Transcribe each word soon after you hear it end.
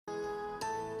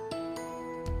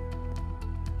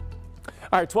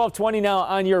All right, 12:20 now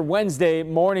on your Wednesday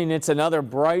morning. It's another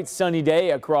bright sunny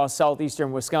day across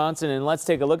southeastern Wisconsin. And let's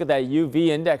take a look at that UV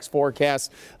index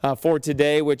forecast for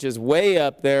today, which is way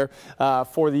up there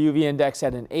for the UV index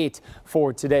at an 8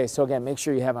 for today. So again, make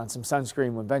sure you have on some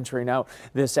sunscreen when venturing out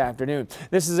this afternoon.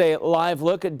 This is a live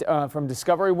look at, from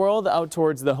Discovery World out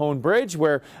towards the Hone Bridge,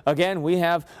 where again, we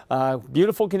have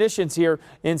beautiful conditions here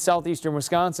in southeastern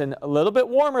Wisconsin. A little bit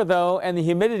warmer though, and the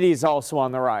humidity is also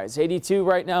on the rise. 82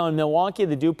 right now in Milwaukee.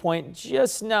 The dew point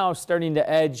just now starting to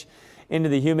edge into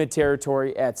the humid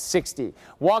territory at 60.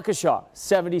 Waukesha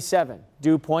 77.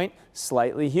 Dew point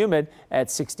slightly humid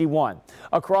at 61.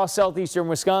 Across southeastern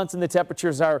Wisconsin, the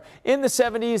temperatures are in the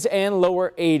 70s and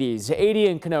lower 80s. 80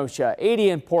 in Kenosha, 80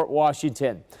 in Port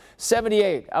Washington,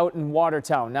 78 out in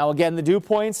Watertown. Now again, the dew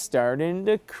points starting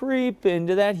to creep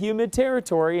into that humid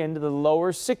territory, into the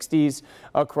lower 60s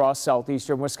across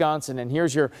southeastern Wisconsin. And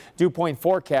here's your dew point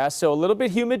forecast. So a little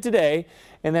bit humid today,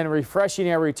 and then refreshing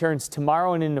air returns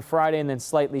tomorrow and into Friday, and then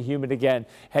slightly humid again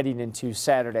heading into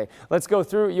Saturday. Let's go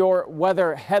through your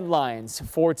weather headlines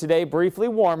for today. Briefly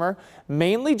warmer,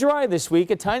 mainly dry this week.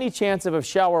 A tiny chance of a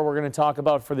shower we're going to talk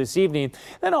about for this evening.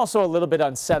 Then also a little bit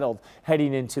unsettled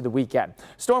heading into the weekend.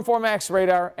 Storm Max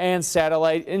radar and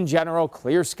satellite in general,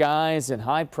 clear skies and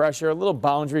high pressure. A little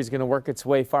boundary is going to work its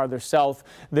way farther south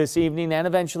this evening and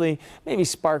eventually maybe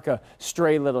spark a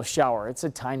stray little shower. It's a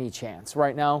tiny chance.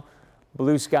 Right now,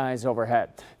 blue skies overhead.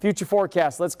 Future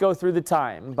forecast, let's go through the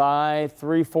time. By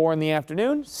 3, 4 in the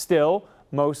afternoon, still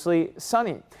mostly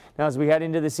sunny. Now, as we head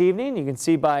into this evening, you can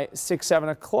see by 6, 7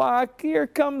 o'clock, here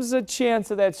comes a chance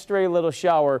of that stray little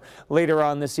shower later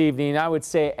on this evening. I would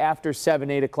say after 7,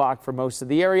 8 o'clock for most of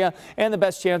the area, and the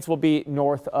best chance will be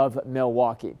north of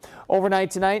Milwaukee.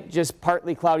 Overnight tonight, just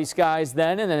partly cloudy skies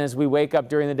then, and then as we wake up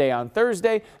during the day on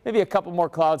Thursday, maybe a couple more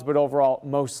clouds, but overall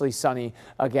mostly sunny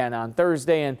again on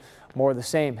Thursday, and more of the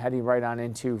same heading right on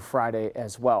into Friday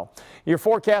as well. Your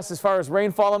forecast as far as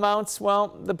rainfall amounts,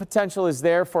 well, the potential is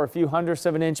there for a few hundredths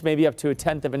of an inch, maybe up to a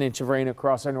tenth of an inch of rain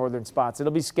across our northern spots.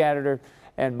 It'll be scattered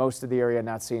and most of the area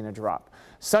not seeing a drop.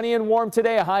 Sunny and warm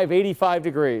today, a high of 85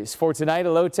 degrees. For tonight,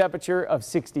 a low temperature of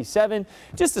 67.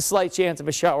 Just a slight chance of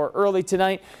a shower early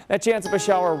tonight. That chance of a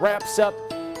shower wraps up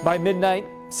by midnight.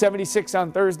 76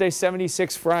 on Thursday,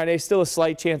 76 Friday. Still a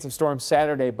slight chance of storms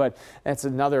Saturday, but that's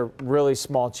another really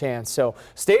small chance. So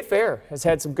State Fair has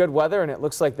had some good weather, and it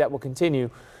looks like that will continue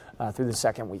through the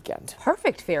second weekend.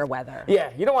 Perfect fair weather. Yeah,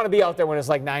 you don't want to be out there when it's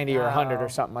like 90 or 100 or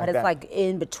something like that. But it's like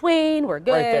in between. We're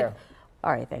good. Right there.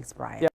 All right, thanks, Brian. Yep.